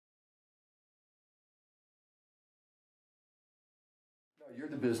You're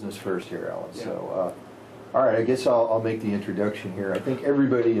the business first here, Alan. Yeah. So, all right, I guess I'll make the introduction here. I think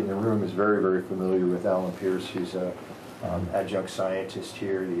everybody in the room is very, very familiar with Allan Pierce, who's a adjunct scientist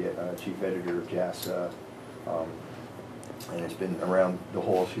here, the chief editor of JASA, and has been around the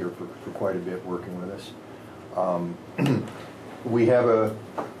halls here for quite a bit working with us. We have a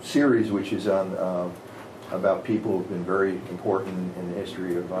series which is on about people who've been very important in the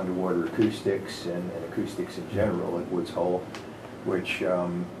history of underwater acoustics and acoustics in general at Woods Hole, which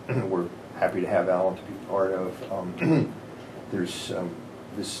we're happy to have Alan to be part of. There's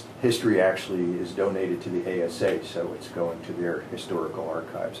this history actually is donated to the ASA, so it's going to their historical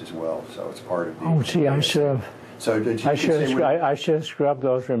archives as well. So it's part of the. Oh, gee, I should have. So I should have scrubbed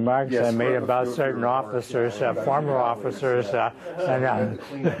those remarks I made about certain officers, former officers, and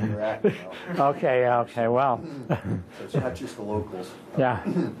okay, well. So it's not just the locals. Yeah.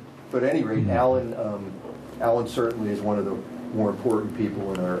 But at any rate, Alan certainly is one of the more important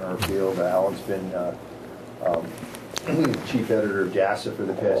people in our field. Alan's been chief editor of JASA for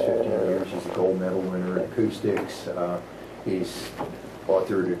the past 15 years. He's a gold medal winner in acoustics. He's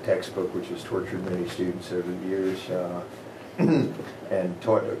authored a textbook which has tortured many students over the years, and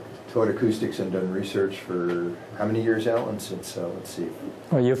taught acoustics and done research for how many years, Alan? Since, let's see.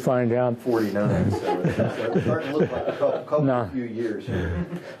 Well, you find out. 49, so it's starting to look like a few years here.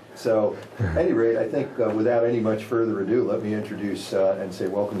 So, at any rate, I think without any much further ado, let me introduce and say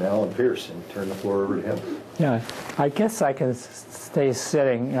welcome to Allan Pierce and turn the floor over to him. Yeah, I guess I can stay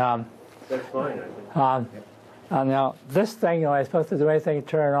sitting. That's fine, I think. Now, this thing, am I supposed to do anything to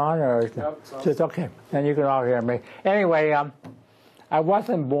turn on, or just okay? And you can all hear me. Anyway, I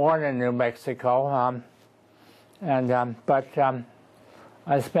wasn't born in New Mexico, but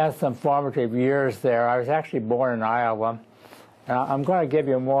I spent some formative years there. I was actually born in Iowa. I'm going to give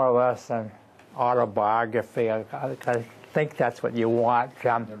you more or less an autobiography. I think that's what you want.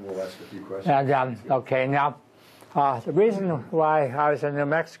 And we'll ask a few questions. Okay, now. The reason why I was in New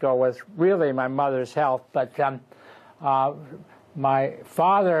Mexico was really my mother's health, but my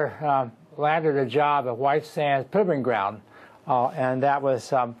father landed a job at White Sands Proving Ground, and that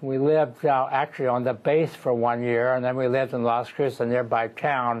was, we lived actually on the base for 1 year, and then we lived in Las Cruces, a nearby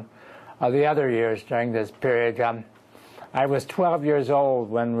town, the other years during this period. I was 12 years old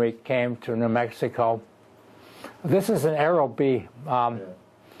when we came to New Mexico. This is an Aero-B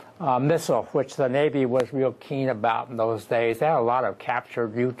missile, which the Navy was real keen about in those days. They had a lot of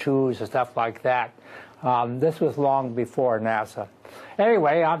captured U-2s and stuff like that. This was long before NASA.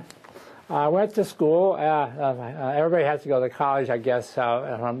 Anyway, I went to school. Everybody has to go to college, I guess. They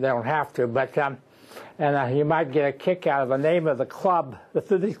don't have to, but and you might get a kick out of the name of the club, the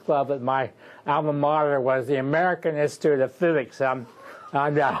physics club at my alma mater was the American Institute of Physics. It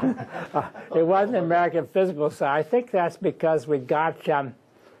wasn't American Physical Science. I think that's because we got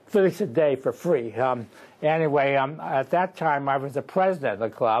physics a day for free. Anyway, at that time I was the president of the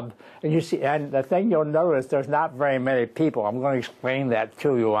club, and you see, and the thing you'll notice, there's not very many people. I'm going to explain that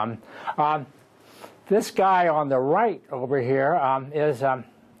to you. This guy on the right over here is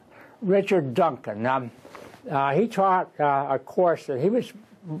Richard Duncan. He taught a course that he was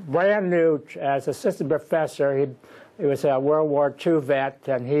brand new as assistant professor. He was a World War II vet,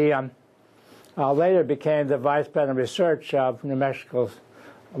 and he later became the vice president of research of New Mexico's,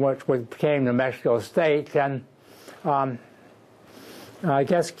 which became New Mexico State. And I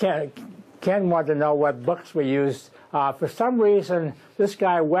guess Ken wanted to know what books we used. For some reason, this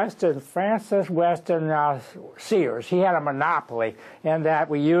guy, Francis Weston Sears, he had a monopoly in that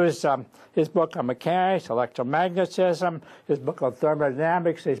we used his book on mechanics, electromagnetism, his book on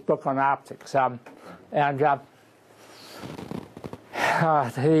thermodynamics, his book on optics. Was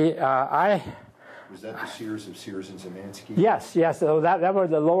that the Sears of Sears and Zemansky? Yes, yes. So that were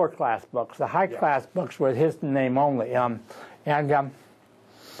the lower class books. The high class books were his name only. When I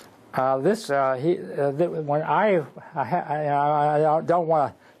don't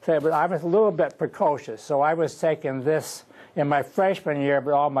want to say, but I was a little bit precocious. So I was taking this in my freshman year,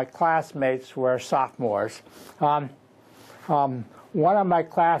 but all my classmates were sophomores. One of my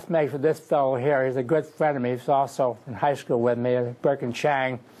classmates was this fellow here. He's a good friend of me. He's also in high school with me, Birkin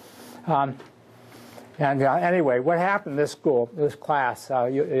Chang. Anyway, what happened in this school, this class,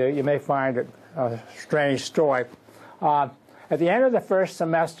 you may find it a strange story. At the end of the first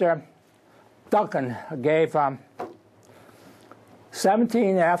semester, Duncan gave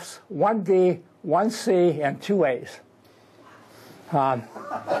 17 Fs, 1 D, 1 C, and 2 A's.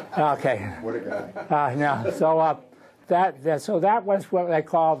 Okay. What a guy. No, so that was what they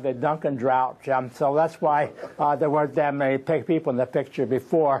called the Duncan drought. So that's why there weren't that many people in the picture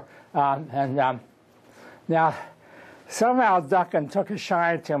before. Now, somehow Duncan took a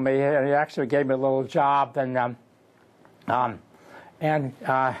shine to me, and he actually gave me a little job. And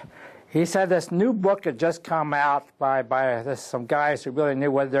he said this new book had just come out by some guys who really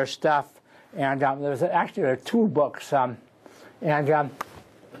knew their stuff. And there was actually 2 books.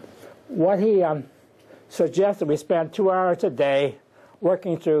 What he suggested, we spend 2 hours a day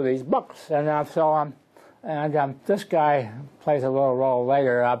working through these books. And this guy plays a little role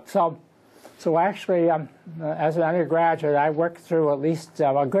later. So actually, as an undergraduate, I worked through at least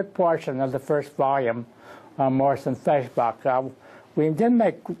a good portion of the first volume, Morrison Feshbach. We didn't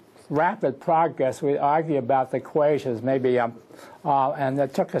make rapid progress. We argued about the equations, maybe, and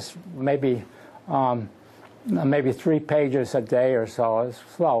it took us maybe 3 pages a day or so. It was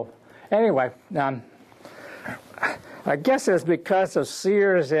slow. Anyway, I guess it's because of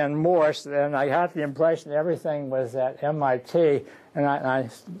Sears and Morse, and I had the impression everything was at MIT, and I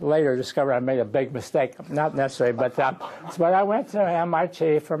later discovered I made a big mistake. Not necessarily, but I went to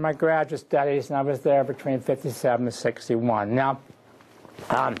MIT for my graduate studies, and I was there between 57 and 61. Now,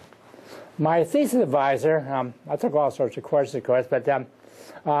 my thesis advisor, I took all sorts of courses, of course, but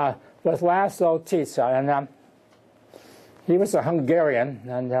was Laszlo Tisza, and he was a Hungarian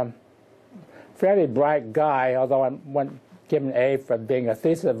and fairly bright guy, although I wasn't given an A for being a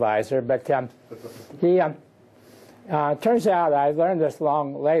thesis advisor. But he turns out, I learned this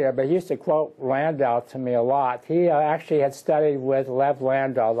long later, but he used to quote Landau to me a lot. He actually had studied with Lev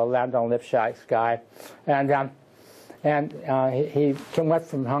Landau, the Landau-Lipschitz guy, and he went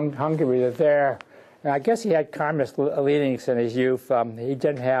from Hungary to there. And I guess he had communist leanings in his youth. He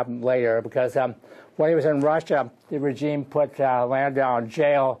didn't have them later because when he was in Russia, the regime put Landau in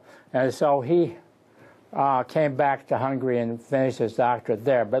jail, and so he came back to Hungary and finished his doctorate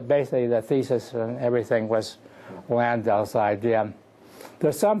there. But basically, the thesis and everything was Landau's idea.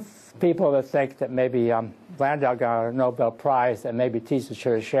 There's some people that think that maybe Landau got a Nobel Prize, and maybe Tisza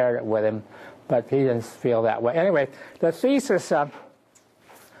should have shared it with him, but he didn't feel that way. Anyway, the thesis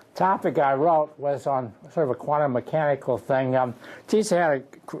topic I wrote was on sort of a quantum mechanical thing. Tisza had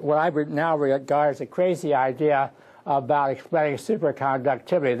what I would now regard as a crazy idea about explaining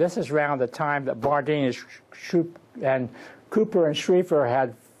superconductivity. This is around the time that Bardeen and Cooper and Schrieffer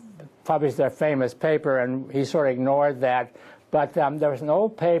had published their famous paper, and he sort of ignored that. But there was an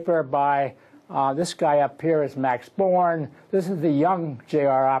old paper by this guy up here is Max Born. This is the young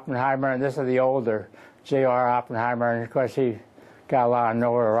J.R. Oppenheimer, and this is the older J.R. Oppenheimer. And of course, he got a lot of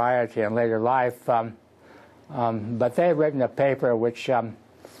notoriety in later life. But they had written a paper which had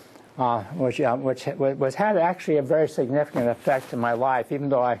actually a very significant effect in my life, even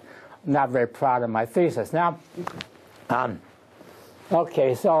though I'm not very proud of my thesis. Now,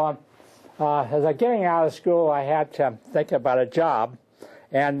 okay, so as I'm getting out of school, I had to think about a job.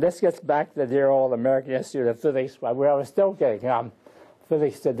 And this gets back to the dear old American Institute of Physics, where I was still getting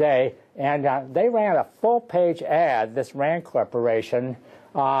physics today. And they ran a full-page ad, this RAND Corporation,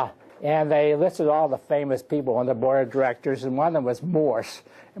 and they listed all the famous people on the board of directors, and one of them was Morse.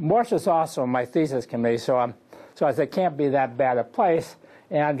 And Morse was also on my thesis committee, so I said, it can't be that bad a place.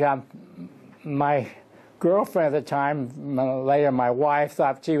 And my girlfriend at the time, later my wife,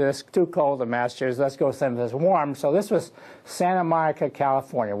 thought, gee, it's too cold in Massachusetts, let's go someplace warm. So this was Santa Monica,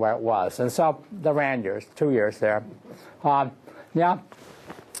 California, where it was. And so the RAND years, 2 years there.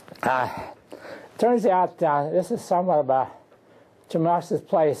 Turns out this is somewhat of a tumultuous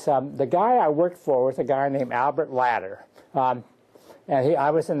place. The guy I worked for was a guy named Albert Ladder. And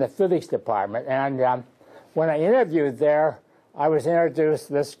I was in the physics department. And when I interviewed there, I was introduced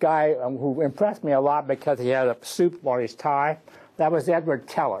to this guy who impressed me a lot because he had a soup on his tie. That was Edward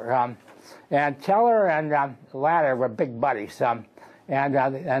Teller. And Teller and Ladder were big buddies. And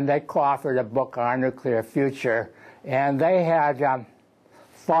they co-authored a book on our nuclear future. And they had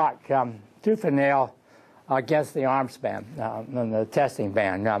fought tooth and nail against the arms ban, the testing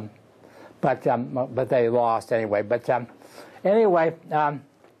ban. But they lost anyway. But anyway,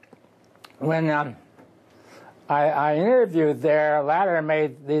 when I interviewed there, Ladder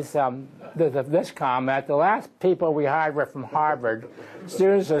made this comment: the last people we hired were from Harvard.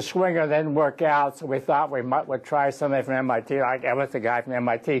 Students of Swinger didn't work out, so we thought we would try somebody from MIT. I was the guy from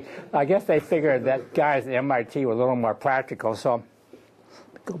MIT. I guess they figured that guys at MIT were a little more practical. So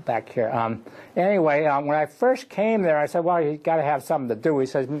go back here. Anyway, when I first came there, I said, well, you got to have something to do. He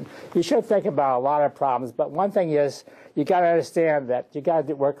says, you should think about a lot of problems, but one thing is you got to understand that you got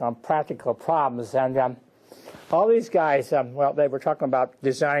to work on practical problems. And all these guys, well, they were talking about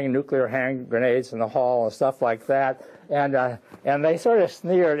designing nuclear hand grenades in the hall and stuff like that, and they sort of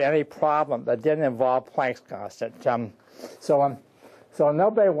sneered any problem that didn't involve Planck's constant. So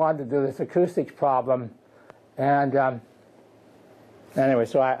nobody wanted to do this acoustics problem And anyway,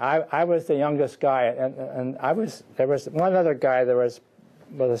 so I was the youngest guy, and there was one other guy. There was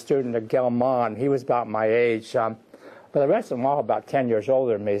a student at Gelmont. He was about my age, but the rest of them all about 10 years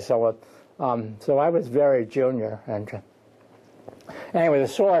older than me. So I was very junior. And anyway, the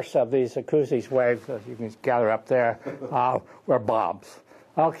source of these acoustics waves, as you can gather up there, were bombs.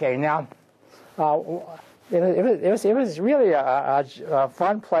 Okay, now it was really a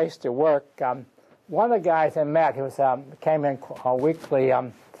fun place to work. One of the guys I met, who came in weekly,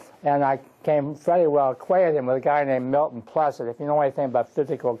 and I came fairly well acquainted him with a guy named Milton Plessett. If you know anything about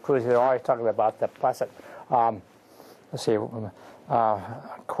physical acoustics, they're always talking about the Plessett, let's see,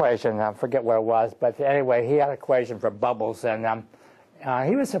 equation. I forget what it was, but anyway, he had an equation for bubbles, and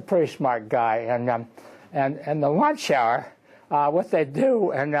he was a pretty smart guy. And the lunch hour, what they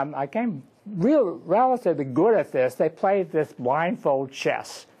do, and I came relatively good at this. They played this blindfold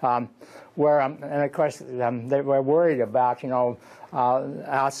chess, where and of course they were worried about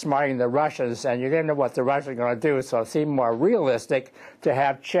outsmarting the Russians, and you didn't know what the Russians were going to do, so it seemed more realistic to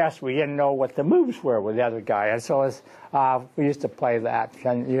have chess. We didn't know what the moves were with the other guy, and so we used to play that.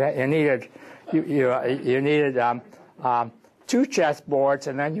 And you needed 2 chess boards,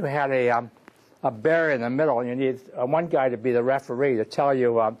 and then you had a bear in the middle, and you need one guy to be the referee to tell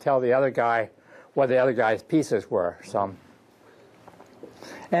the other guy what the other guy's pieces were. So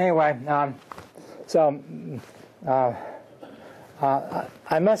anyway, I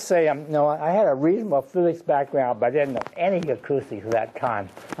must say, I had a reasonable physics background, but I didn't know any acoustics at that time.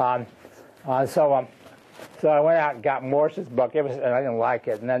 So I went out and got Morse's book, and I didn't like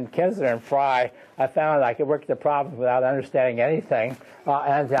it. And then Kinsler and Fry, I found I could work the problems without understanding anything. So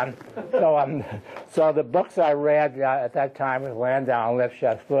the books I read at that time was Landau and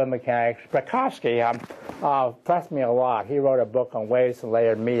Lifshitz, Fluid Mechanics. Prokofsky pressed me a lot. He wrote a book on waves and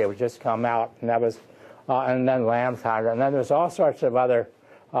layered media, which just come out, and that was, and then Lamsheimer. And then there's all sorts of other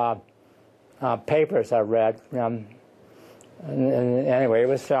papers I read. And anyway, it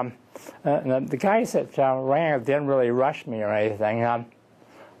was the guys that ran it didn't really rush me or anything.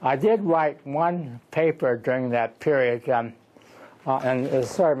 I did write one paper during that period, and it was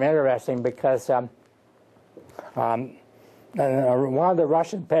sort of interesting because one of the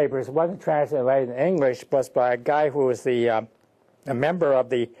Russian papers wasn't translated in English, was by a guy who was a member of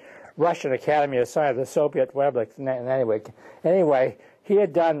the Russian Academy of Science, the Soviet Republic. Anyway, he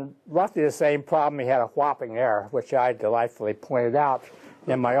had done roughly the same problem. He had a whopping error, which I delightfully pointed out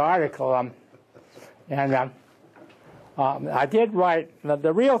in my article. I did write,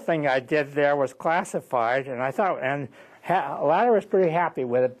 the real thing I did there was classified, and I thought, and Ladder was pretty happy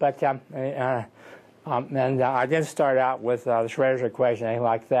with it, but I didn't start out with the Schroeder's equation, anything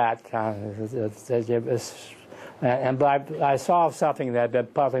like that. But I solved something that had been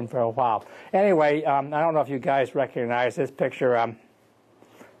puzzling for a while. Anyway, I don't know if you guys recognize this picture.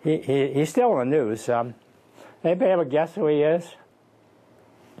 He's still in the news. Anybody have a guess who he is?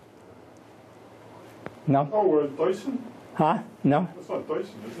 No? Oh, Dyson? Huh? No? That's not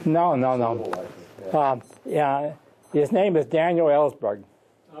Dyson, is it? No. Yeah, his name is Daniel Ellsberg.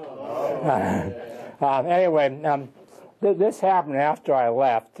 Anyway, this happened after I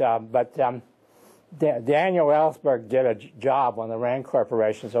left, but Daniel Ellsberg did a job on the RAND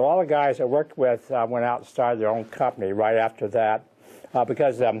Corporation. So all the guys I worked with went out and started their own company right after that,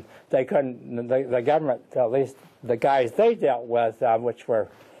 because they couldn't, the government, at least the guys they dealt with, which were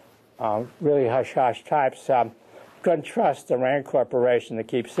really hush-hush types, couldn't trust the RAND Corporation to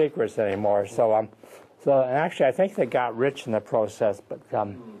keep secrets anymore. So actually, I think they got rich in the process. But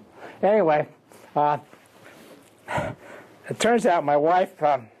anyway, it turns out my wife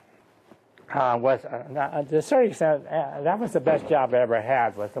was, to a certain extent, that was the best job I ever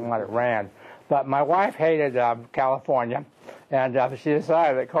had, was the one at RAND. But my wife hated California, and she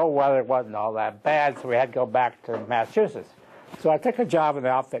decided that cold weather wasn't all that bad, so we had to go back to Massachusetts. So I took a job in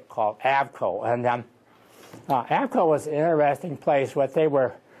an outfit called Avco, and Avco was an interesting place. What they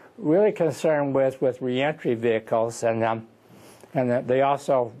were really concerned with reentry vehicles, and they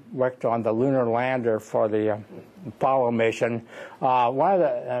also worked on the lunar lander for the Apollo mission. One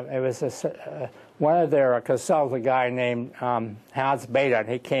of their consultants, a guy named Hans Beta, and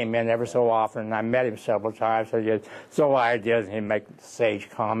he came in ever so often, and I met him several times. So he had so ideas, and he'd make sage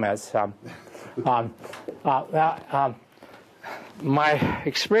comments. My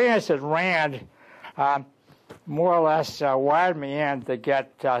experience at RAND more or less wired me in to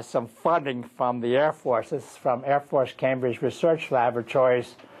get some funding from the Air Force. This is from Air Force Cambridge Research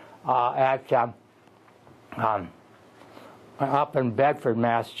Laboratories up in Bedford,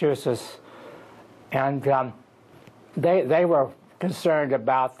 Massachusetts. And they were concerned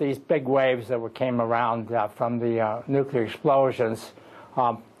about these big waves that came around from the nuclear explosions.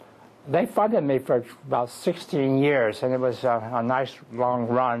 They funded me for about 16 years, and it was a nice long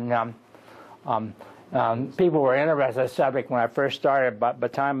run. People were interested in the subject when I first started, but by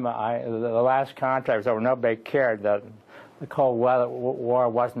the time the last contract was over, nobody cared. The Cold War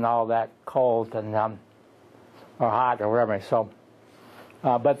wasn't all that cold and or hot or whatever. So,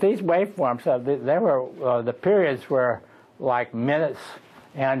 but these waveforms, they were the periods were like minutes,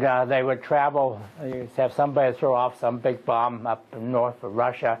 and they would travel. You'd have somebody throw off some big bomb up north of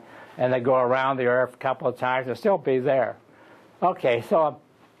Russia, and they go around the Earth a couple of times and still be there. Okay, so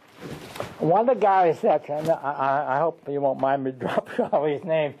one of the guys that, I hope you won't mind me dropping all these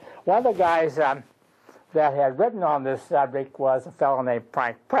names, one of the guys that had written on this subject was a fellow named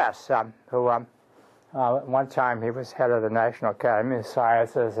Frank Press, who one time he was head of the National Academy of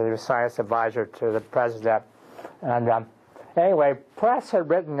Sciences, and he was science advisor to the president. And anyway, Press had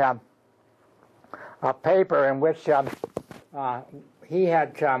written a paper in which he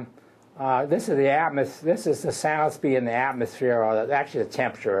had this is the atmosphere. This is the sound speed in the atmosphere, or actually the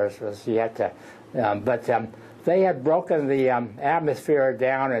temperature. As you had to, but they had broken the atmosphere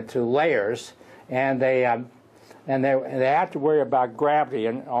down into layers, and they had to worry about gravity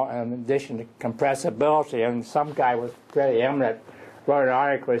in addition to compressibility. And some guy was pretty eminent wrote an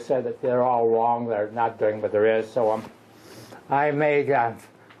article that said that they're all wrong. They're not doing what there is. So I made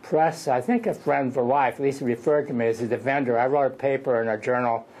Press, I think, a friend for life. At least he referred to me as a defender. I wrote a paper in a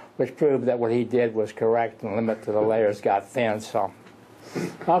journal which proved that what he did was correct and the limit to the layers got thin. So,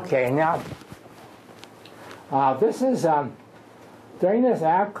 okay, now, this is, during this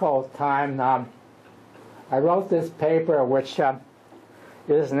ACO time, I wrote this paper which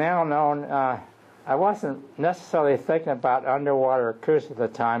is now known, I wasn't necessarily thinking about underwater acoustics at the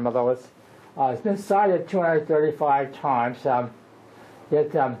time, although it's been cited 235 times.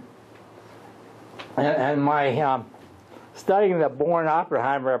 And my studying the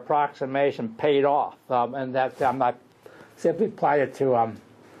Born-Oppenheimer approximation paid off, and that I simply applied it to,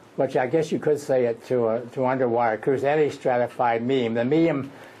 which I guess you could say it to underwater acoustics, any stratified medium. The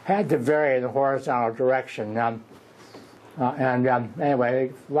medium had to vary in the horizontal direction,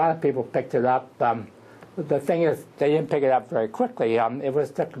 anyway, a lot of people picked it up. The thing is, they didn't pick it up very quickly.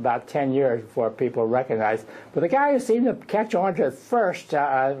 It took about 10 years before people recognized. But the guy who seemed to catch on to it first,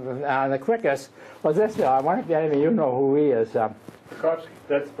 the quickest, was this fellow. I wonder if any of you know who he is. Berkowski.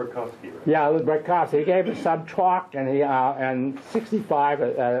 That's Berkowski, right? Yeah, it was Berkowski. He gave us some talk, and he in '65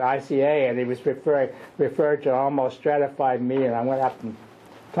 at ICA, and he was referred to almost stratified me, and I went up and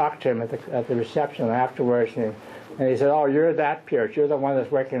talked to him at the reception afterwards, and he said, "Oh, you're that Pierce. You're the one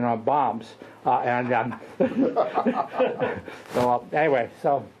that's working on bombs." So anyway,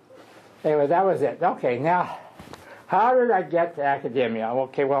 that was it. Okay, now, how did I get to academia?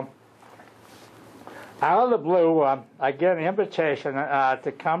 Okay, well, out of the blue, I get an invitation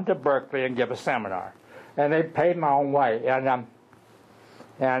to come to Berkeley and give a seminar, and they paid my own way.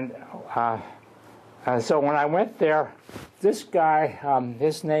 And so when I went there, this guy,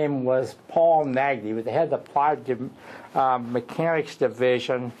 his name was Paul Nagy. He was the head of the applied mechanics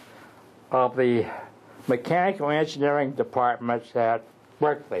division of the mechanical engineering department at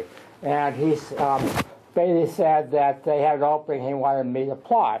Berkeley. And he basically said that they had an opening, he wanted me to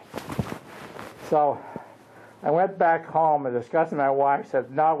apply. So I went back home and discussed with my wife,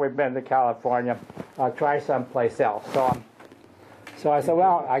 said, "No, we've been to California, I'll try someplace else." So I said,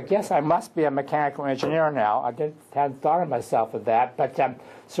 well, I guess I must be a mechanical engineer now. I hadn't thought of myself of that. But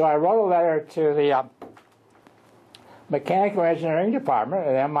so I wrote a letter to the mechanical engineering department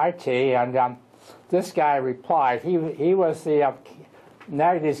at MIT, and this guy replied. He was the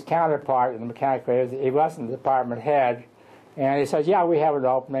Nagy's counterpart in the mechanical. He wasn't the department head, and he said, "Yeah, we have an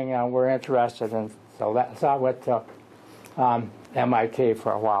opening, and we're interested." And so I went to MIT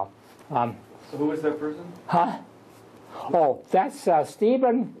for a while. So who was that person? Huh? Oh, that's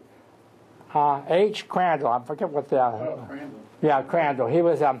Stephen H. Crandall. I forget what the. Crandall. Yeah, Crandall. He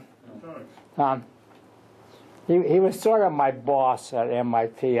was he was sort of my boss at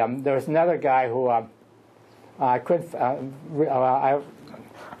MIT. There was another guy who I couldn't. I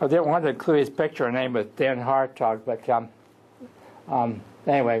didn't want to include his picture. Her name was Dan Hartog, but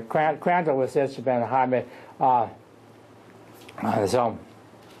anyway, Crandall was instrumental behind me. So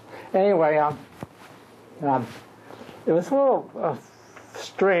anyway, it was a little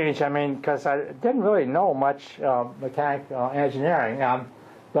strange. I mean, because I didn't really know much mechanical engineering,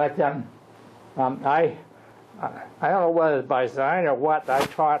 but I don't know whether it's by design or what. I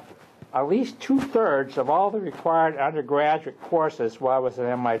taught at least 2/3 of all the required undergraduate courses while I was at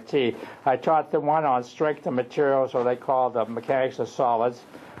MIT. I taught the one on strength of materials, or they call the mechanics of solids.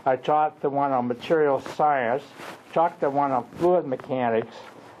 I taught the one on material science, taught the one on fluid mechanics,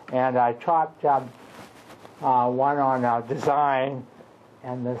 and I taught one on design.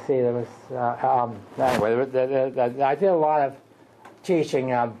 And let's see, there was anyway. I did a lot of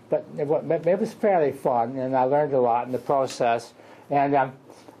teaching, but it was fairly fun, and I learned a lot in the process. And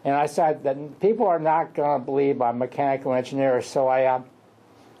I said that people are not going to believe I'm a mechanical engineer, so I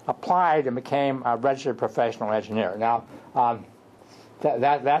applied and became a registered professional engineer. Now,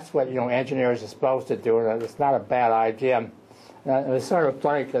 that's what engineers are supposed to do, and it's not a bad idea. It was sort of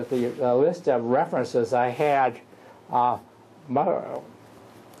funny because the list of references I had were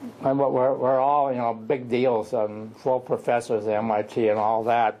all big deals, full professors at MIT and all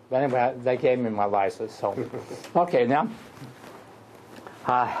that. Anyway, they gave me my license. So, okay, now.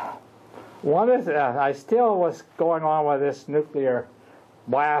 I still was going on with this nuclear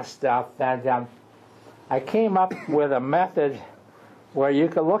blast stuff, and I came up with a method where you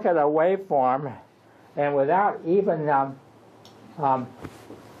could look at a waveform, and without even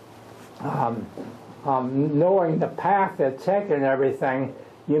knowing the path it's taken and everything,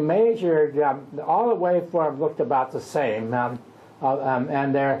 you measured, all the waveforms looked about the same, and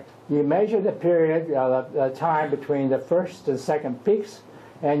you measure the period, the time between the first and second peaks,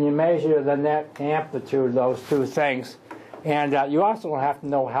 and you measure the net amplitude of those two things. And you also have to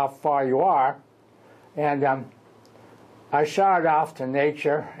know how far you are. And I shot it off to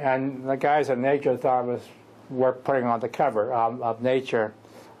Nature, and the guys at Nature thought it was worth putting on the cover of Nature.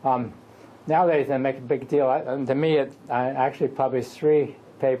 Nowadays they make a big deal. And to me, I actually published 3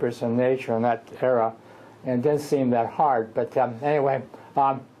 papers in Nature in that era, and it didn't seem that hard. But anyway,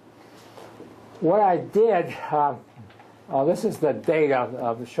 what I did, this is the data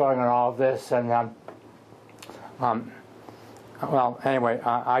of showing all this, and well, anyway,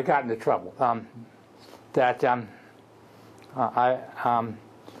 I got into trouble. It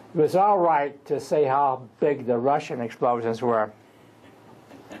was all right to say how big the Russian explosions were,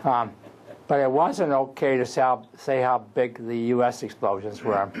 but it wasn't okay to say how big the U.S. explosions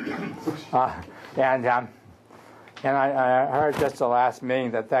were. And I heard just the last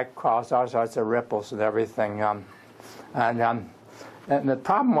meeting that caused all sorts of ripples and everything. And the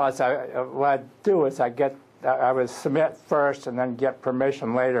problem was, what I'd do is I would submit first and then get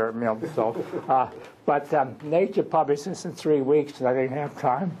permission later, but Nature published this in 3 weeks, and I didn't have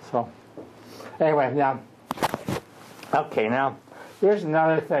time. So anyway, now here's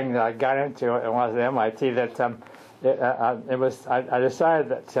another thing that I got into when I was at MIT. That I decided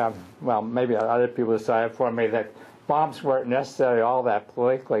that well, maybe other people decided for me that bombs weren't necessarily all that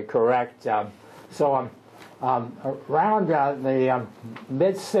politically correct. So around the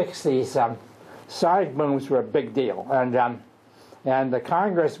mid-'60s, sonic booms were a big deal, and the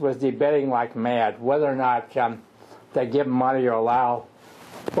Congress was debating like mad whether or not they give money or allow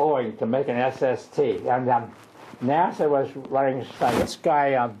Boeing to make an SST. And NASA was running this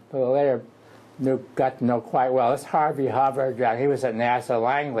guy who later got to know quite well. This Harvey Hubbard. He was at NASA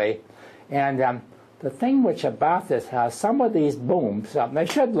Langley, and the thing about this, some of these booms, they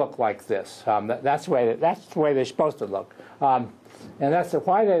should look like this. That's the way they're supposed to look. And that's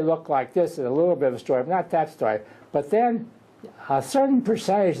why they look like this is a little bit of a story, but not that story. But then a certain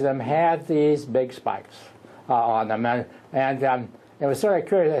percentage of them had these big spikes on them, and it was sort of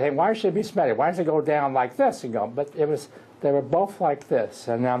curious. I think, why should it be symmetric? Why does it go down like this and go? But they were both like this.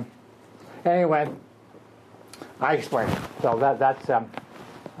 And anyway, I explained it. So that's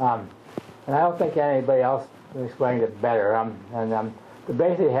and I don't think anybody else explained it better. It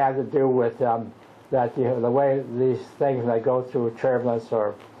basically has to do with that the way these things, they go through turbulence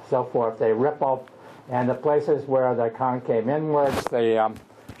or so forth, they ripple, and the places where the concave inwards, they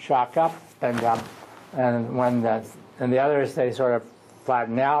shock up, and when and the others, they sort of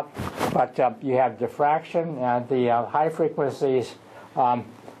flatten out. But you have diffraction, and the high frequencies don't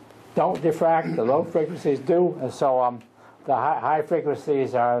diffract, the low frequencies do, and so the high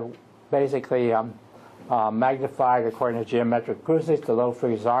frequencies are basically magnified according to geometric acoustics. The low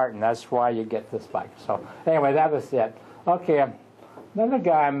frequencies aren't, and that's why you get the spike. So anyway, that was it. Okay, another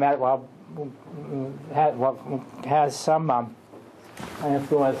guy I met, has some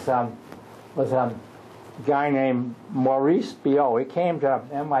influence, was a guy named Maurice Biot. He came to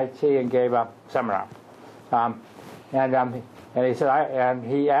MIT and gave a seminar, and he said,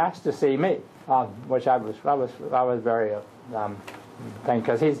 he asked to see me, which I was very thing,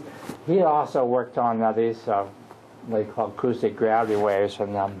 because he also worked on these they call acoustic gravity waves,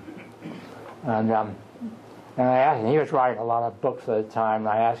 and And I asked him, he was writing a lot of books at the time, and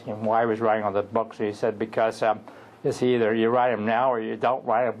I asked him why he was writing all the books. He said, because it's either you write them now or you don't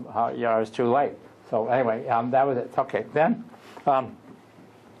write them, you know, it's too late. So anyway, that was it. Okay, then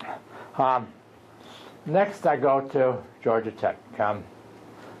next I go to Georgia Tech.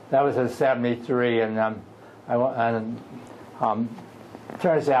 That was in '73, and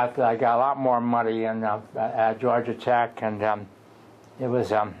turns out that I got a lot more money in at Georgia Tech, and it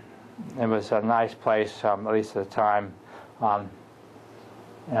was a nice place, at least at the time, and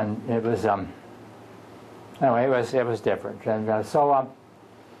it was anyway, it was different, and so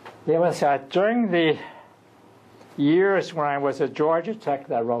it was during the years when I was at Georgia Tech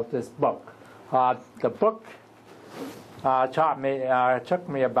that I wrote this book. The book took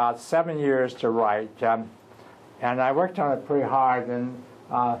me about 7 years to write, and I worked on it pretty hard, and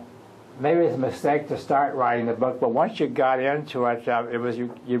maybe it's a mistake to start writing the book, but once you got into it, it was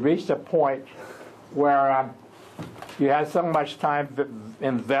you reached a point where you had so much time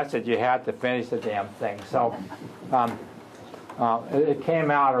invested you had to finish the damn thing. So it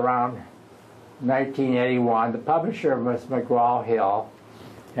came out around 1981. The publisher was McGraw-Hill,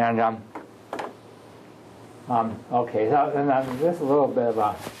 and okay, so and this is a little bit of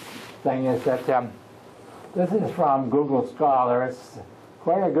a thing is that this is from Google Scholar. It's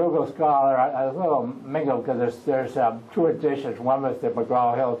quite a Google Scholar. I was a little mingled because there's two editions. One was the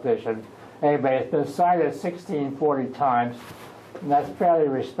McGraw-Hill edition. Anyway, it's been cited 1640 times, and that's fairly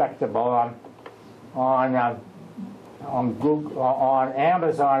respectable. On Google, on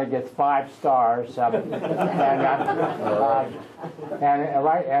Amazon, it gets 5 stars, and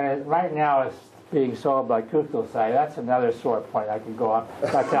right now it's being sold by Acoustics. That's another sore point I could go on.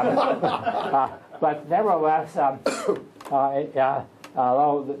 But nevertheless,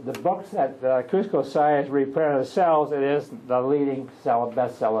 although the books that Acoustics has reprinted sells, it is the leading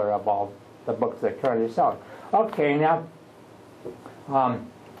bestseller of all the books that currently sell. Okay, now,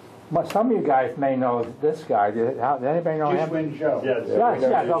 well, some of you guys may know this guy. Did anybody know him? Win Joe. Yes.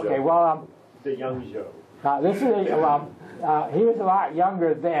 Yes. Okay. Well, The young Joe. this is he was a lot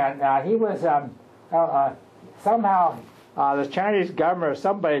younger then. He was somehow the Chinese government or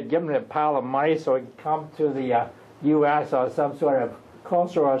somebody had given him a pile of money so he could come to the U.S. or some sort of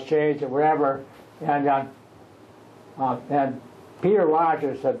cultural exchange or whatever. And Peter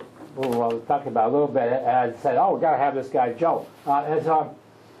Rogers had, who I was talking about a little bit, had said, "Oh, we got to have this guy Joe." And so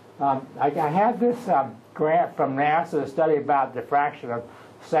I had this grant from NASA to study about diffraction of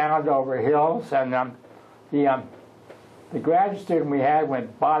sound over hills, and the graduate student we had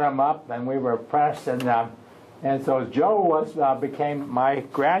went bottom up, and we were impressed, and so Joe became my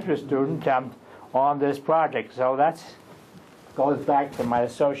graduate student on this project. So that goes back to my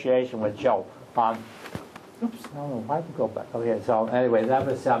association with Joe. Oops, no, why did we go back? Okay, so anyway, that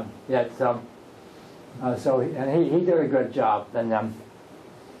was so he did a good job, and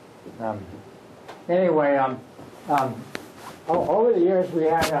anyway, over the years we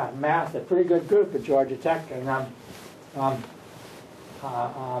had amassed a pretty good group at Georgia Tech, and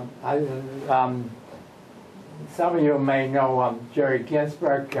some of you may know Jerry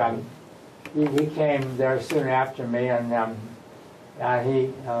Ginsberg. He came there soon after me, and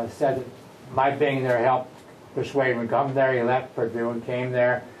he said that my being there helped persuade him to come there. He left Purdue and came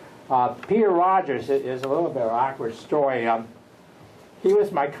there. Peter Rogers is a little bit of an awkward story. He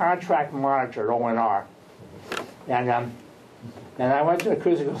was my contract monitor at ONR, and I went to the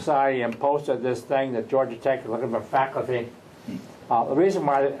Acoustics Society and posted this thing that Georgia Tech was looking for faculty. The reason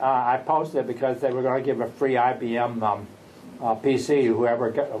why I posted it because they were going to give a free IBM PC to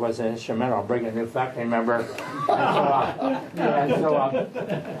whoever was instrumental in bringing a new faculty member. And so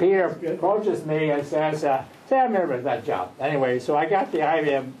Peter approaches me and says, "Say I'm in with that job." Anyway, so I got the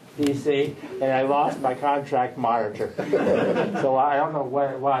IBM PC and I lost my contract monitor. So I don't know what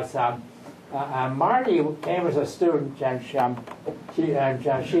it was. Marty came as a student, and she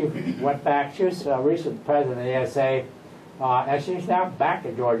went back. She was a recent president of the ASA, and she's now back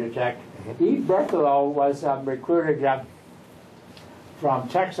at Georgia Tech. Eve Berthelot was recruited from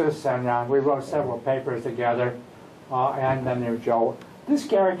Texas, and we wrote several papers together, and then there's Joe. This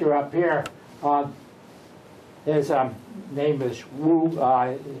character up here, his name is Wu.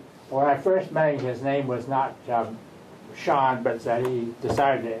 When I first met him, his name was not Sean, but he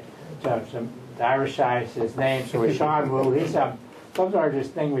decided to Irishize his name, so it's Sean Wu. He's some sort of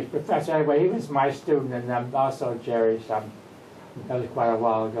distinguished professor. Anyway, he was my student, and also Jerry's. That was quite a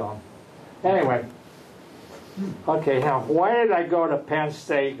while ago. Anyway. Okay, now why did I go to Penn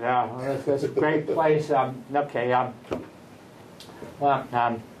State? It's a great place. Okay,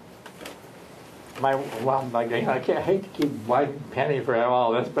 I hate to keep blaming Penny for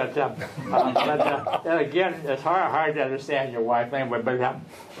all this, but and again, it's hard to understand your wife anyway. But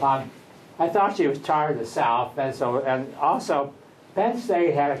I thought she was tired of the South, and also Penn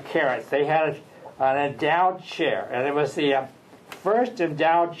State had a carrot. They had an endowed chair, and it was the first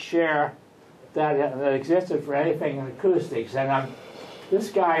endowed chair that existed for anything in acoustics. And this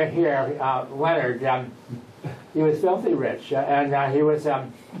guy here, Leonard, he was filthy rich, and he was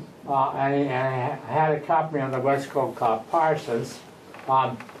and he had a company on the West Coast called Parsons,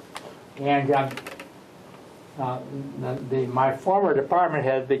 my former department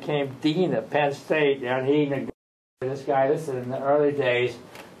head became dean at Penn State, and he negotiated this guy. This is in the early days,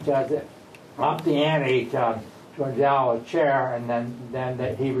 to up the ante to endow a chair, and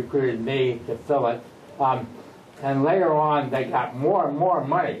then he recruited me to fill it. And later on, they got more and more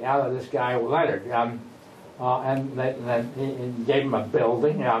money out of this guy Leonard, and he gave him a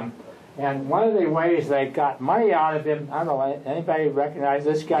building. And one of the ways they got money out of him, I don't know, anybody recognize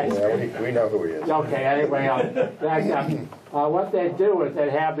this guy? Yeah, we know who he is. Okay, anyway, what they'd do is they'd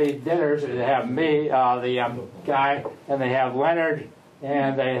have these dinners, and they'd have me, the guy, and they have Leonard,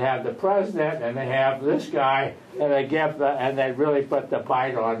 and they have the president, and they have this guy, and and they really put the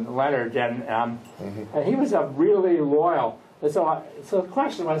bite on Leonard, and he was a really loyal. And so the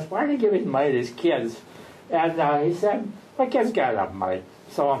question was, why did he give his money to his kids? And he said, my kids got enough money.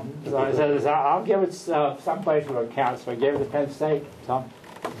 So I said, I'll give it someplace to account. So I gave it to Penn State. So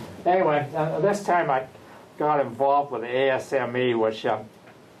anyway, this time I got involved with the ASME, which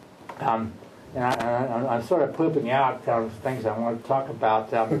and I'm sort of pooping out things I want to talk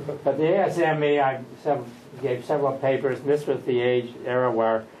about. But the ASME, I gave several papers. And this was the era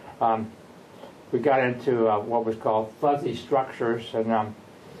where we got into what was called fuzzy structures, and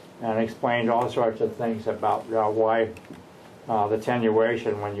explained all sorts of things about why the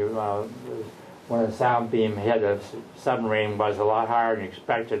attenuation when a sound beam hit a submarine was a lot higher than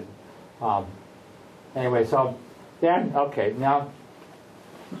expected. Anyway, so then, okay, now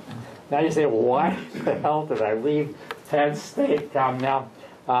you say, why the hell did I leave Penn State?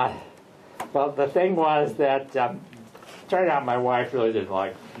 Well, the thing was that turned out my wife really didn't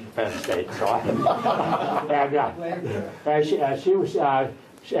like Penn State, so she was.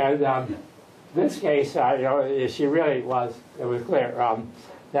 This case, she really was. It was clear.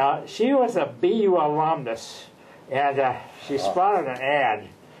 Now she was a BU alumnus, and she spotted an ad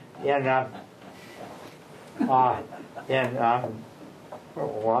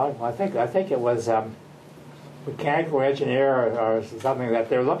well, I think it was mechanical engineer or something, that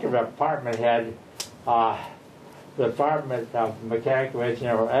they were looking for a department head, the department of mechanical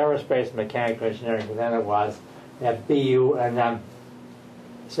engineering or aerospace mechanical engineering, and then it was at BU, and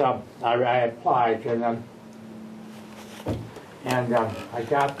so I applied, and I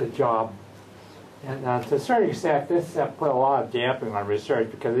got the job. And to a certain extent, this put a lot of damping on research,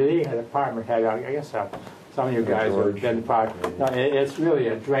 because it being a department head, I guess some of you guys have been part. It's really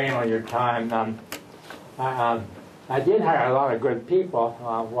a drain on your time. I did hire a lot of good people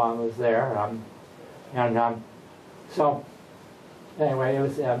while I was there, so anyway, it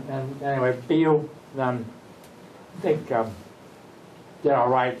was anyway. BU, I think did all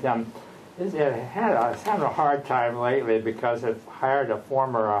right. It's having a hard time lately because it hired a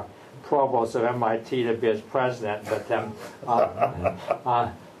former provost of MIT to be its president, but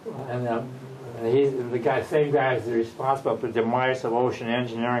he's the same guy is responsible for the demise of ocean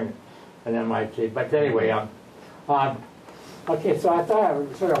engineering at MIT. But anyway, okay, so I thought I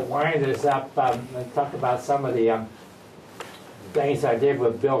would sort of wind this up and talk about some of the things I did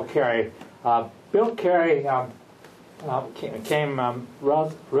with Bill Carey. Bill Carey came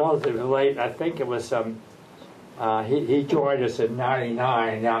relatively late. I think it was he joined us in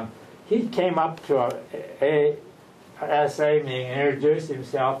 '99. He came up to a SA meeting and introduced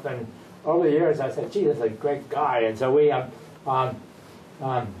himself, and over the years I said, gee, this is a great guy. And so we and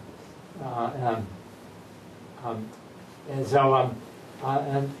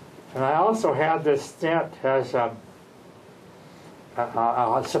I also had this stint as a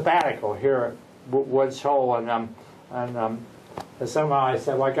sabbatical here at Woods Hole, and somehow I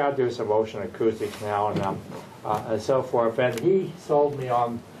said, well, I got to do some ocean acoustics now, and so forth. And he sold me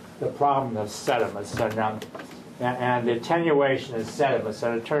on the problem of sediments and the attenuation of sediments,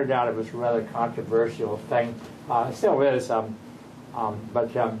 and it turned out it was a rather controversial thing. It still is,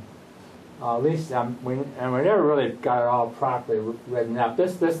 but at least we never really got it all properly written up.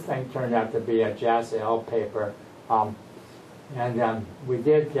 This thing turned out to be a JASA paper, and we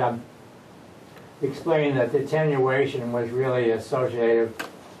did explain that the attenuation was really associated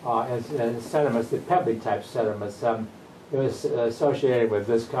in sediments, the pebbly type sediments. It was associated with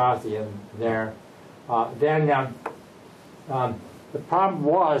viscosity in there, Then the problem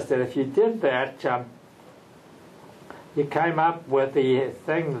was that if you did that, you came up with the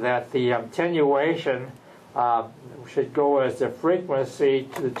thing that the attenuation should go as the frequency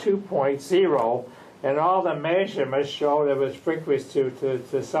to the 2.0, and all the measurements showed it was frequency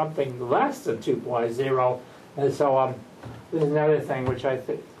to something less than 2.0. And so this is another thing which I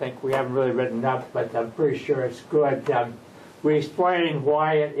think we haven't really written up, but I'm pretty sure it's good. We explained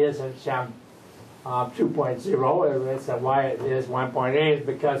why it isn't 2.0, it's why it is 1.8, is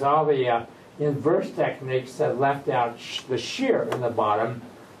because all the inverse techniques have left out the shear in the bottom,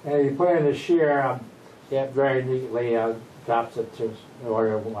 and if you put in the shear, it very neatly drops it to the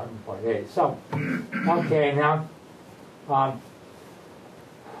order of 1.8. So, okay, now,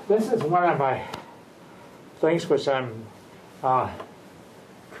 this is one of my things which I'm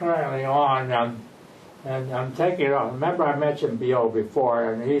currently on, and I'm taking it on. Remember I mentioned B.O.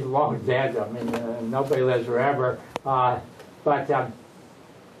 before, and he's long dead. I mean, nobody lives forever. But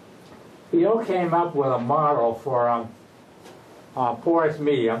B.O. came up with a model for porous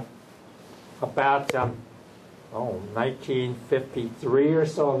medium about 1953 or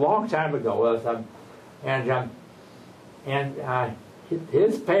so, a long time ago.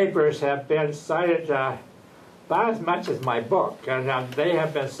 His papers have been cited about as much as my book, and they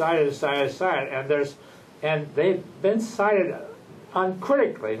have been cited, and they've been cited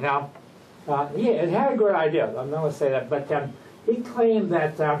uncritically. Now, he had a good idea, I'm not going to say that, but he claimed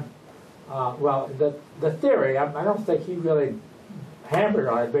that, well, the theory, I don't think he really hammered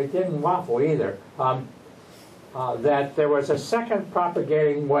on it, but he didn't waffle either, that there was a second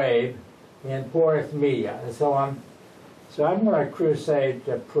propagating wave in porous media. And so I'm going to crusade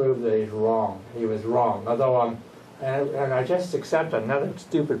to prove that he's wrong. He was wrong. Although and I just accepted another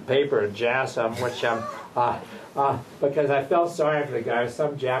stupid paper in JASA, which because I felt sorry for the guy,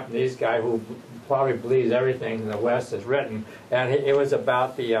 some Japanese guy who probably believes everything in the West is written, and it was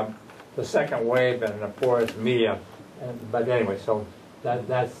about the second wave in the porous media. But anyway, so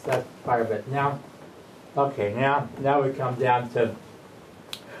that's part of it. Now, okay, now we come down to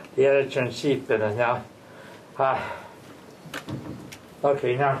the editor-in-chief business. Now,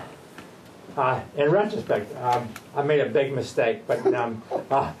 okay, now, in retrospect, I made a big mistake, but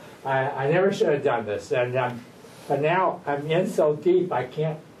I never should have done this. And but now I'm in so deep I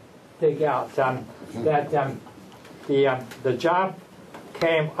can't dig out that the job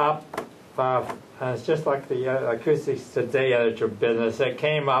came up. It's just like the Acoustics Today editor business. It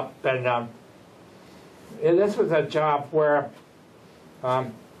came up, and this was a job where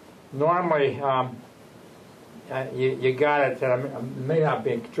normally you got it. It may not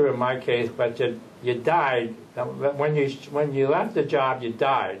be true in my case, but you died when you left the job. You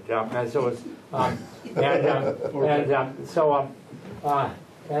died, and so it's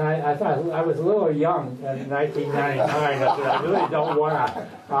and I thought I was a little young in 1999. I said I really don't want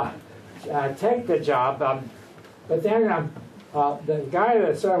to take the job. But then the guy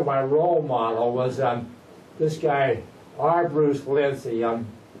that's sort of my role model was this guy R. Bruce Lindsay.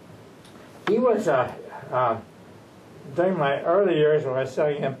 He was during my early years when I was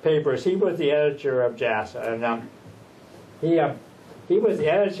selling him papers, he was the editor of JASA, and he was the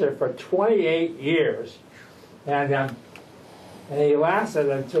editor for 28 years, and he lasted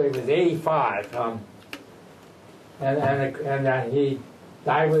until he was 85, and he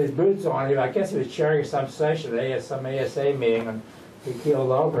died with his boots on. I guess he was chairing some session at some ASA meeting, and he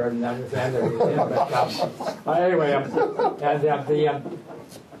keeled over, and that was the end of him. But anyway,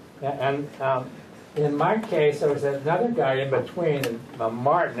 in my case, there was another guy in between,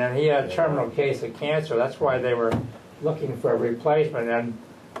 Martin, and he had a terminal case of cancer. That's why they were looking for a replacement. And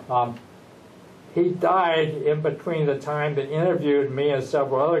he died in between the time they interviewed me and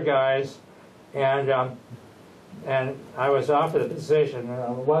several other guys, and I was offered the position.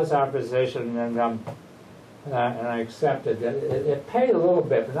 And I accepted it. It paid a little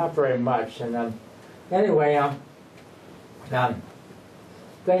bit, but not very much. And anyway,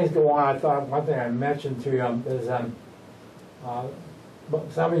 things go on. I thought one thing I mentioned to you is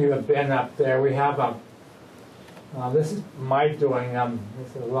some of you have been up there. We have this is my doing.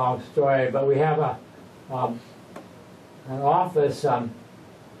 This is a long story, but we have an office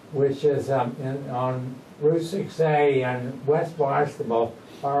which is on Route 6A in West Barnstable.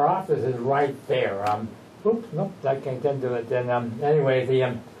 Our office is right there. Oops, nope, I didn't do it. Then anyway,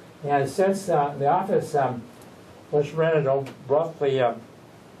 and since the office was rented roughly a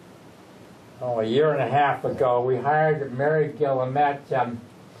year and a half ago, we hired Mary Guillemette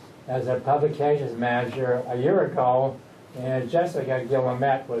as a publications manager a year ago, and Jessica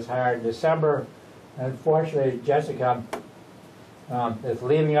Guillemette was hired in December. Unfortunately, Jessica is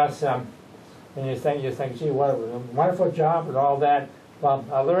leaving us and you think, gee, what a wonderful job and all that. Well,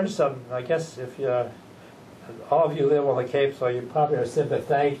 I learned some. I guess if you, all of you live on the Cape, so you probably are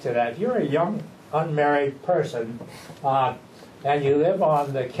sympathetic to that. If you're a young unmarried person and you live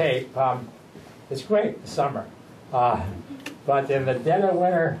on the Cape, it's great in summer, but in the dead of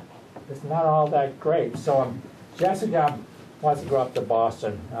winter, it's not all that great. So Jessica wants to go up to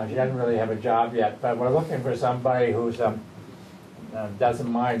Boston. She doesn't really have a job yet, but we're looking for somebody who's doesn't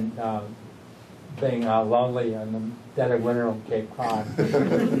mind being lonely in the dead of winter on Cape Cod.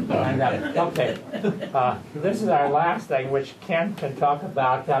 And, okay, this is our last thing, which Ken can talk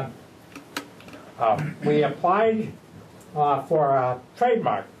about. We applied for a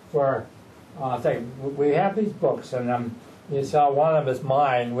trademark for thing. We have these books, and you saw one of them is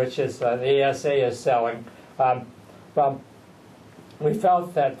mine, which is the ASA is selling. But we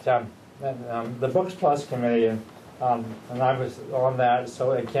felt that the Books Plus committee, and I was on that,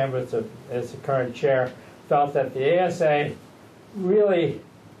 so Ken was as the current chair, felt that the ASA really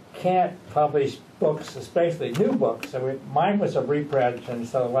can't publish books, especially new books. So mine was a reprint, and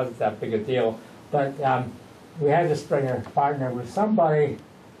so it wasn't that big a deal. But we had to string a partner with somebody,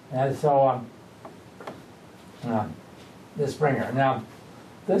 and so the Springer. Now,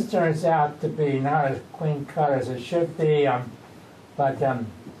 this turns out to be not as clean cut as it should be, but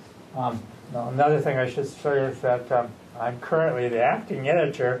another thing I should say is that I'm currently the acting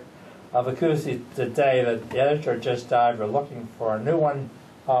editor of Acoustics today. The editor just died. We're looking for a new one,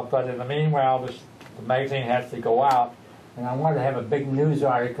 but in the meanwhile, the magazine has to go out, and I wanted to have a big news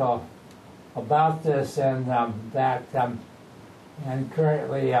article about this, and and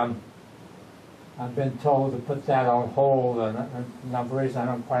currently I've been told to put that on hold, and a number of reasons I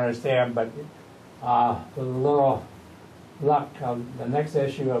don't quite understand, but with a little luck, the next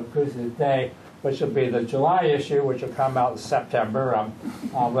issue of Acoustics Today, which will be the July issue, which will come out in September,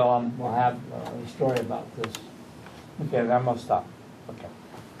 we'll have a story about this. Okay, then I'm going to stop. Okay.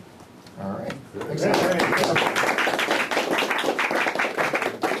 All right.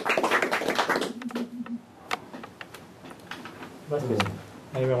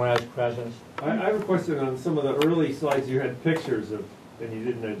 Anyone want to ask questions? I have a question on some of the early slides. You had pictures of, and you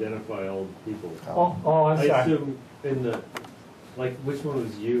didn't identify all the people. Oh, I'm I sorry. assume in the, like, which one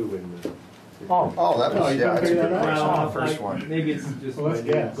was you in the? Oh, that was, you yeah, that's a figured good that one. out? That's the first one. Maybe it's just Well, let's my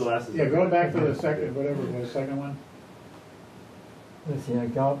new guess. glasses. Yeah, go back to the second, whatever it was, second one. Let's see, I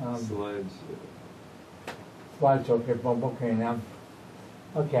go, Slides. slides, okay, okay, now.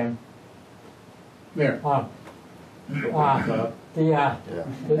 Okay. There. The Yeah.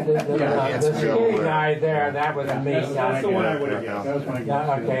 the skinny guy there, that was me. That's the one I would have guessed. That was my guess.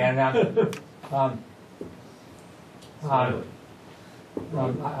 Yeah, okay, and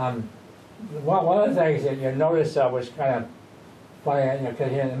one of the things that you notice was kind of funny,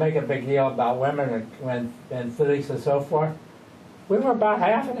 because you make a big deal about women and physics and so forth. We were about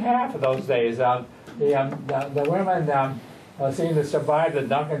half and half of those days. The women seemed to survive the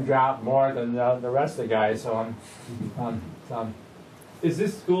Duncan drought more than the rest of the guys. So Is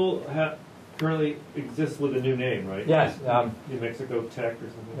this school currently exists with a new name, right? yes, New Mexico Tech or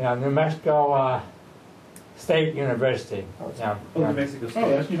something? yeah, New Mexico State University. Yeah, Oh, yeah. New Mexico State. Oh,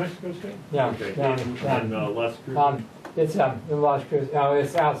 that's New Mexico State? Yeah, Okay. yeah, yeah. And Las Cruces? It's in Las Cruces.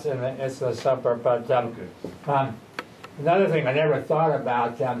 It's out in it's a suburb. But Okay. another thing I never thought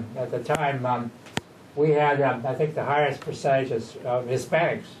about at the time, we had I think the highest percentages of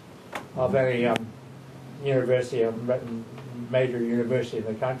Hispanics of any university, major university in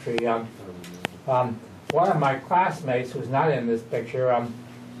the country. One of my classmates, who's not in this picture,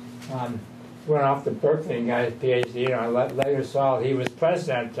 went off to Berkeley and got his PhD, and I later saw he was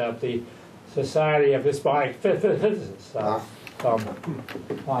president of the Society of Hispanic Physicists. So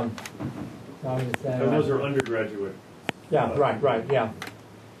those are undergraduate. Yeah, right, yeah.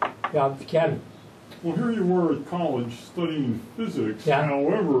 Yeah, Ken. Well, here you were at college studying physics. Yeah.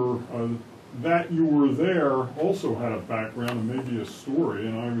 However, that you were there also had a background and maybe a story,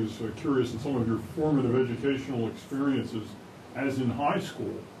 and I was curious in some of your formative educational experiences, as in high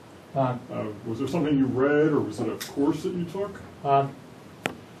school. Was there something you read, or was it a course that you took?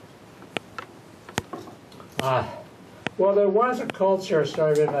 Well, there was a culture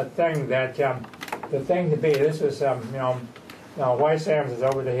sort of in the thing that the thing to be. This was White Sands is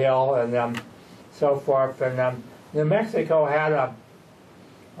over the hill and so forth, and New Mexico had a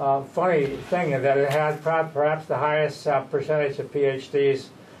funny thing that it had perhaps the highest percentage of PhDs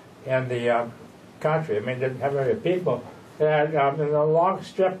in the country. I mean, it didn't have very people. It had a long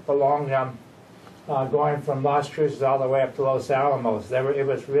strip along going from Las Cruces all the way up to Los Alamos. It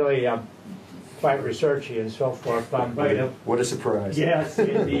was really quite researchy and so forth. Right. What a surprise. Yes,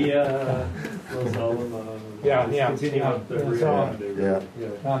 India, Los Alamos. Yeah, Just yeah, continue yeah, up the yeah, route. so- Yeah.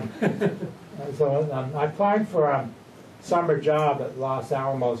 So I applied for a summer job at Los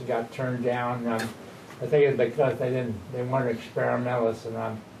Alamos, got turned down. I think it's because they weren't experimentalists, and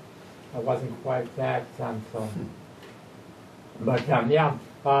I wasn't quite that. So, but yeah,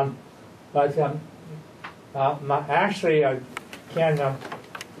 actually, Ken,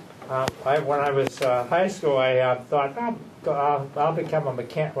 when I was high school, I thought I'll become a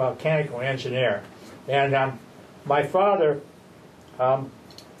mechanical engineer, and my father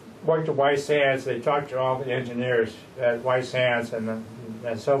worked at White Sands. They talked to all the engineers at White Sands and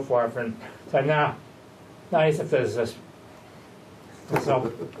so forth, and said, "No, he's a physicist."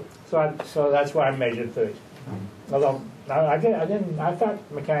 So that's why I majored in physics. Although I thought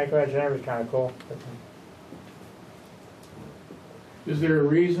mechanical engineering was kind of cool. Is there a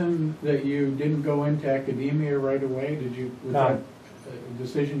reason that you didn't go into academia right away? Was No. that a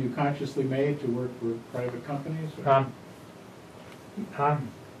decision you consciously made to work for private companies? Or?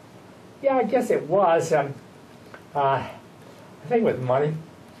 Yeah, I guess it was. I think with money.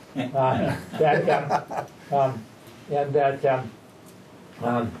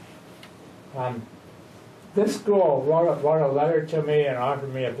 This school wrote a letter to me and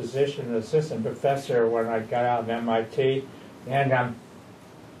offered me a position as assistant professor when I got out of MIT, and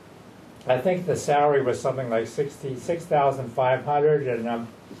I think the salary was something like $66,500, and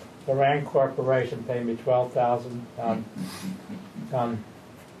the Rand Corporation paid me $12,000.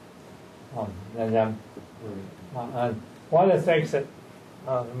 One of the things that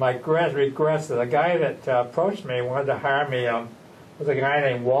my regrets is the guy that approached me, wanted to hire me, was a guy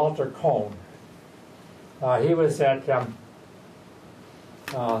named Walter Cohn. He was at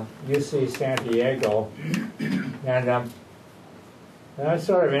UC San Diego, and I was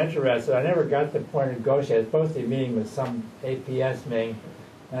sort of interested. I never got to the point of negotiating. I was supposed to be meeting with some APS meeting,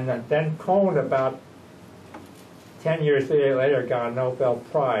 and then Cohn, about 10 years later, got a Nobel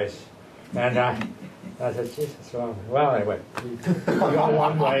Prize. And I said, Jesus, well, anyway, you go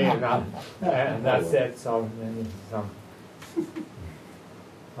one way, and that's it. So,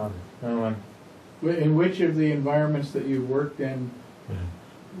 In which of the environments that you worked in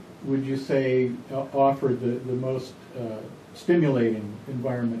would you say offered the most stimulating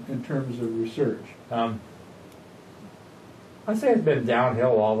environment in terms of research? I'd say it's been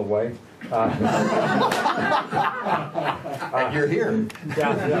downhill all the way. And you're here.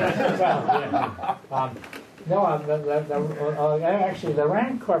 Actually, the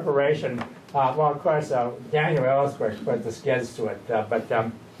Rand Corporation, well, of course, Daniel Ellsworth put the skids to it, but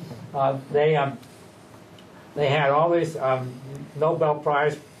they had all these Nobel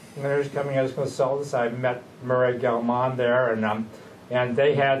Prize winners coming as consultants. I met Murray Gell-Mann there, and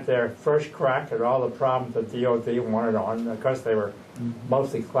they had their first crack at all the problems that DOD wanted on. Of course, they were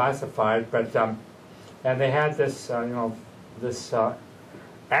mostly classified, but and they had this, this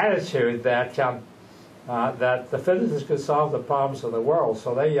attitude that that the physicists could solve the problems of the world.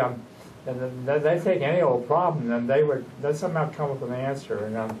 So they take any old problem and they'd somehow come up with an answer,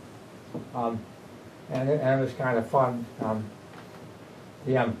 and it was kind of fun. I've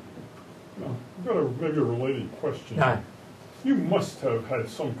got maybe a related question. You must have had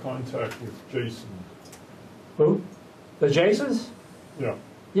some contact with Jason. Who? The Jasons? Yeah.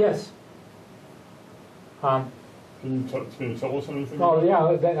 Yes. Can you tell us anything? Oh,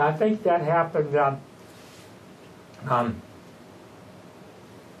 about yeah. I think that happened. And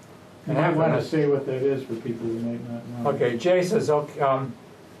I want to say what that is for people who might not know. Okay, Jasons.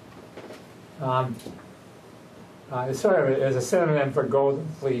 It's sort of as a synonym for golden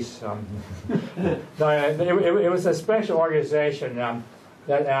fleece. No, it was a special organization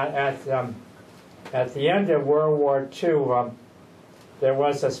that at the end of World War II, there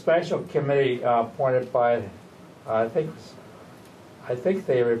was a special committee appointed by, I think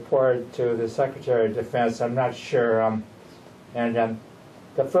they reported to the Secretary of Defense. I'm not sure. And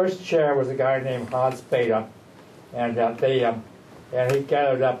the first chair was a guy named Hans Bethe, and and he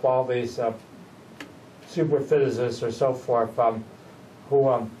gathered up all these super physicists or so forth, who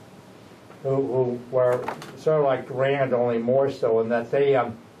were sort of like Rand, only more so, in that they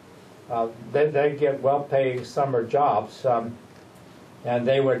get well-paying summer jobs, and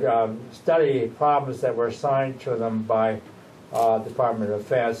they would study problems that were assigned to them by Department of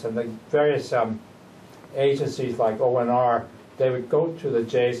Defense, and the various agencies like ONR. They would go to the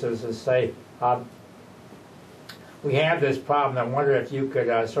JASAs and say, "We have this problem. I wonder if you could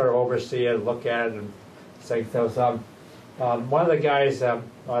sort of oversee it, look at it, and." One of the guys at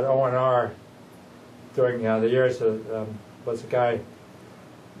ONR during the years was a guy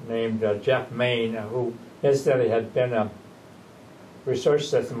named Jeff Main, who incidentally had been a research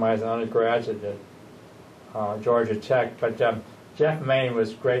assistant as an undergraduate at Georgia Tech. But Jeff Main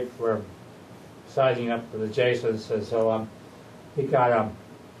was great for sizing up for the JASAs, so he got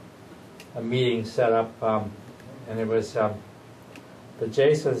a meeting set up, and it was the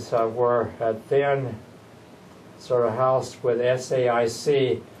JASAs were then sort of housed with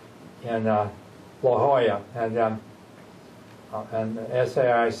SAIC in La Jolla, and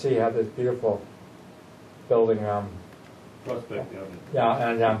SAIC had this beautiful building. Prospect Avenue.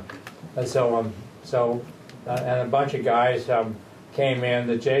 Yeah, and so and a bunch of guys came in.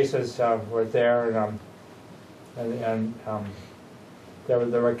 The JASAs were there, and there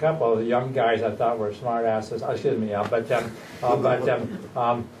were a couple of young guys I thought were smart asses. Excuse me, but the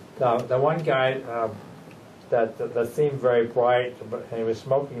one guy that seemed very bright, but he was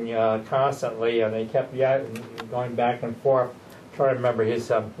smoking constantly, and they kept going back and forth. Trying to remember his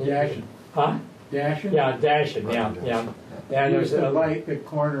Dashing. Huh? Dashing? Yeah, dashing. Yeah. And He there used was to bite the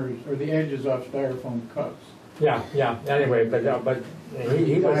corners or the edges off styrofoam cups. Yeah. Anyway, but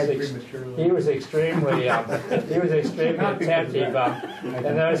he was extremely attentive. And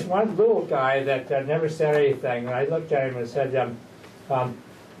there was one little guy that never said anything. And I looked at him and said,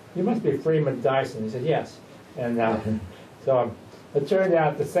 "You must be Freeman Dyson." He said, "Yes." And so it turned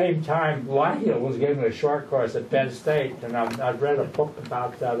out at the same time, Lyhill was giving a short course at Penn State, and I'd read a book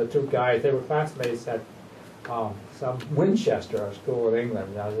about the two guys. They were classmates at some Winchester School in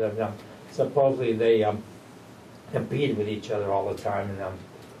England. Supposedly they competed with each other all the time, and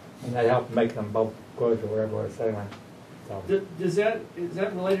that helped make them both good or whatever I was saying. So. Is that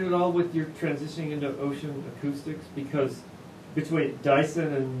related at all with your transitioning into ocean acoustics? Because between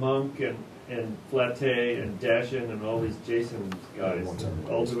Dyson and Monk and Flatte and Dashin and all these Jason guys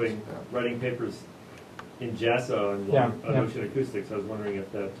all doing writing papers in JASA on ocean acoustics, I was wondering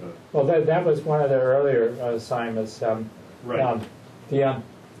if that... Well, that was one of the earlier assignments. Right. The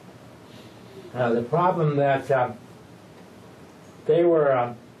problem that they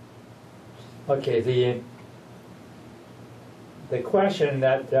were... okay, the question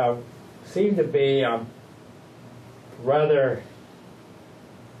that seemed to be rather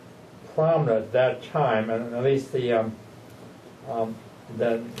prominent at that time, and at least the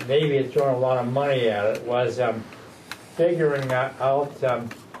Navy had thrown a lot of money at it, was figuring out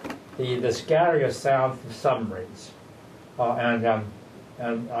the scattering of sound from submarines, and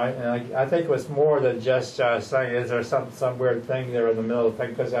I think it was more than just saying, is there some weird thing there in the middle of the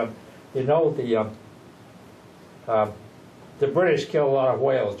thing, because you know the British killed a lot of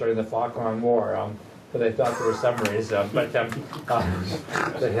whales during the Falkland War. Because they thought they were submarines,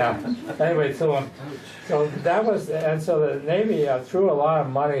 anyway, so that was, and so the Navy threw a lot of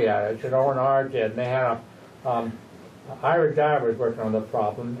money at it, and O&R did, and they had Ira Dyer was working on the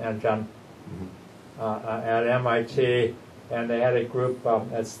problem, and at MIT, and they had a group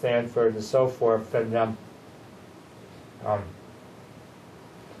at Stanford and so forth, and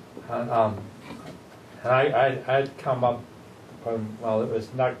I'd come up. Well, it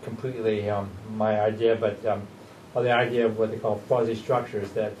was not completely my idea, but the idea of what they call fuzzy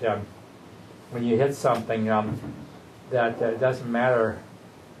structures, that when you hit something, that it doesn't matter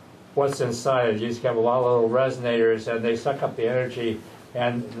what's inside it. You just have a lot of little resonators, and they suck up the energy,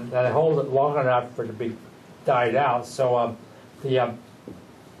 and they hold it long enough for it to be died out. So the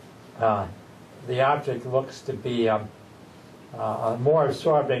object looks to be more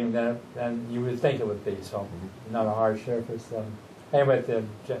absorbing than you would think it would be, so not a hard surface. Anyway, the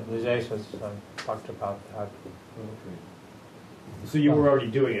JASAs talked about that. So you were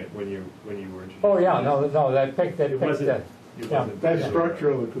already doing it when you were introduced? Oh yeah, no, they picked It that. wasn't That's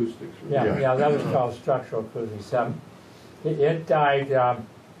structural acoustics. Right? Yeah, that was called structural acoustics. It died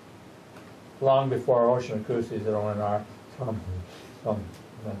long before ocean acoustics at O&R.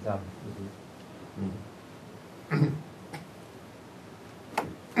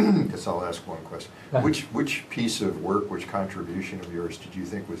 Guess I'll ask one question. Which piece of work, which contribution of yours did you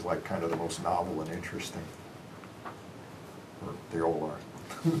think was like kind of the most novel and interesting? Or they all are.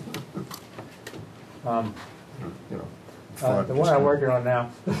 You know, fun, the one I'm working on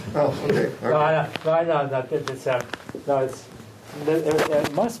now. Oh, okay.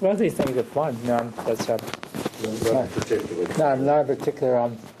 Most of these things are fun. No, that's Not particularly. no, not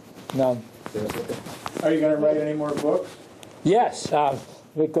particular. No. Are you going to write any more books? Yes.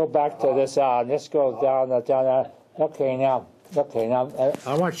 We go back to this. Let's go down. Okay, now.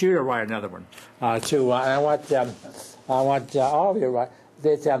 I want you to write another one. Too. I want all of you to write.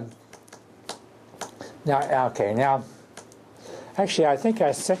 This. Now. Okay. Now. Actually, I think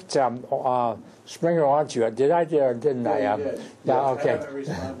I sent Springer on to you. Did I or didn't I? Yeah, you did. Yeah, I okay. haven't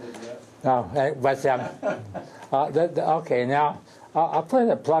responded yet. No, but okay. Now I'll put in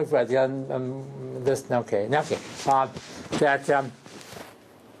a plug for this. Okay, that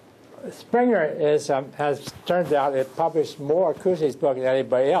Springer has turned out it published more acoustics books than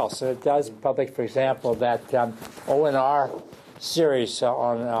anybody else. So it does publish, for example, that O&R series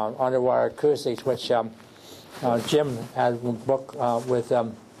on underwater acoustics, which Jim had a book with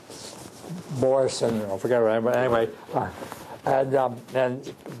Boris and I forget what, but anyway.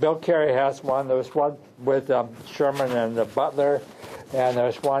 And Bill Carey has one. There was one with Sherman and Butler, and there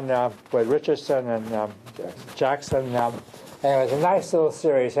was one with Richardson and Jackson. Anyway, it's a nice little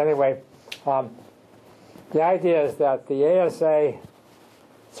series. Anyway, the idea is that the ASA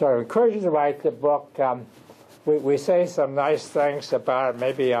sort of encourages you to write the book. We say some nice things about it,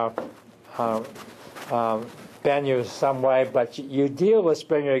 maybe bend you some way, but you deal with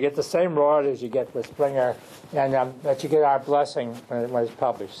Springer, you get the same royalties you get with Springer, and that you get our blessing when it's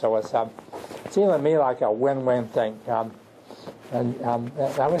published. So it's seemed to me like a win-win thing. And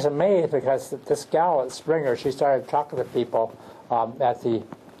I was amazed because this gal at Springer, she started talking to people at the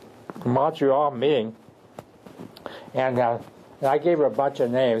Montreal meeting, and I gave her a bunch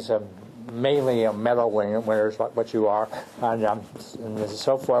of names, mainly medal winners, like what you are, and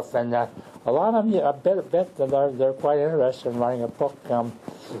so forth. And a lot of them, a bit, they're quite interested in writing a book.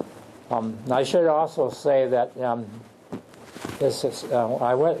 I should also say that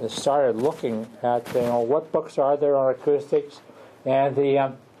I went and started looking at what books are there on acoustics, and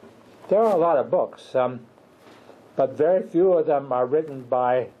there are a lot of books, but very few of them are written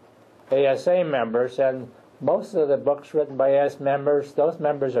by ASA members, and most of the books written by AS members, those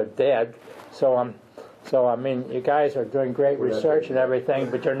members are dead. So I mean, you guys are doing great research and everything,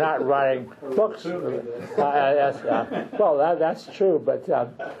 but you're not writing books. Well, that's true, but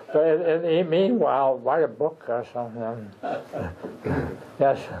meanwhile, write a book or something.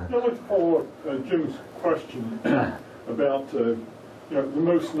 Yes. I'd like to follow up Jim's question about the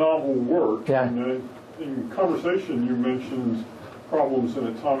most novel work. Yeah. And, in conversation, you mentioned problems in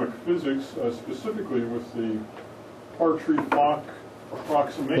atomic physics, specifically with the Hartree-Fock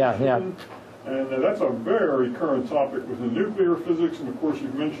approximation. Yeah. And that's a very current topic within nuclear physics, and of course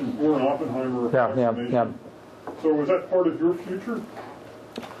you've mentioned Bohr-Oppenheimer approximation. Yeah. So was that part of your future?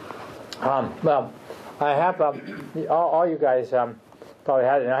 Well, I have all you guys probably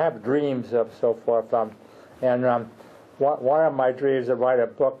had, and I have dreams of so forth. And one of my dreams is to write a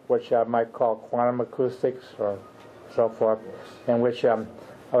book which I might call Quantum Acoustics or so forth, in which I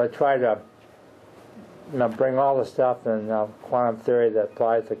would try to bring all the stuff in quantum theory that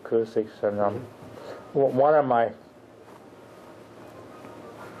applies to acoustics. And one of my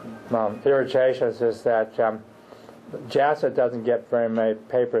irritations is that JASA doesn't get very many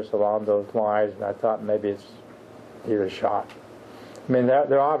papers along those lines, and I thought maybe it's either shot. I mean,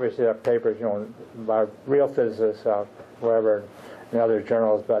 there obviously are papers, by real physicists, wherever, in other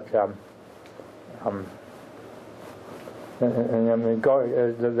journals, but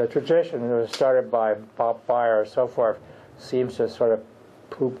the tradition that was started by Bob Fire or so forth seems to sort of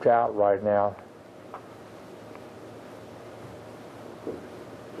pooped out right now.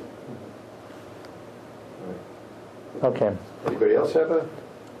 Okay. Anybody else have a?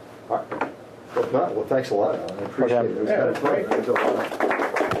 If not, well, thanks a lot, Alan. I appreciate it. It was kind of fun.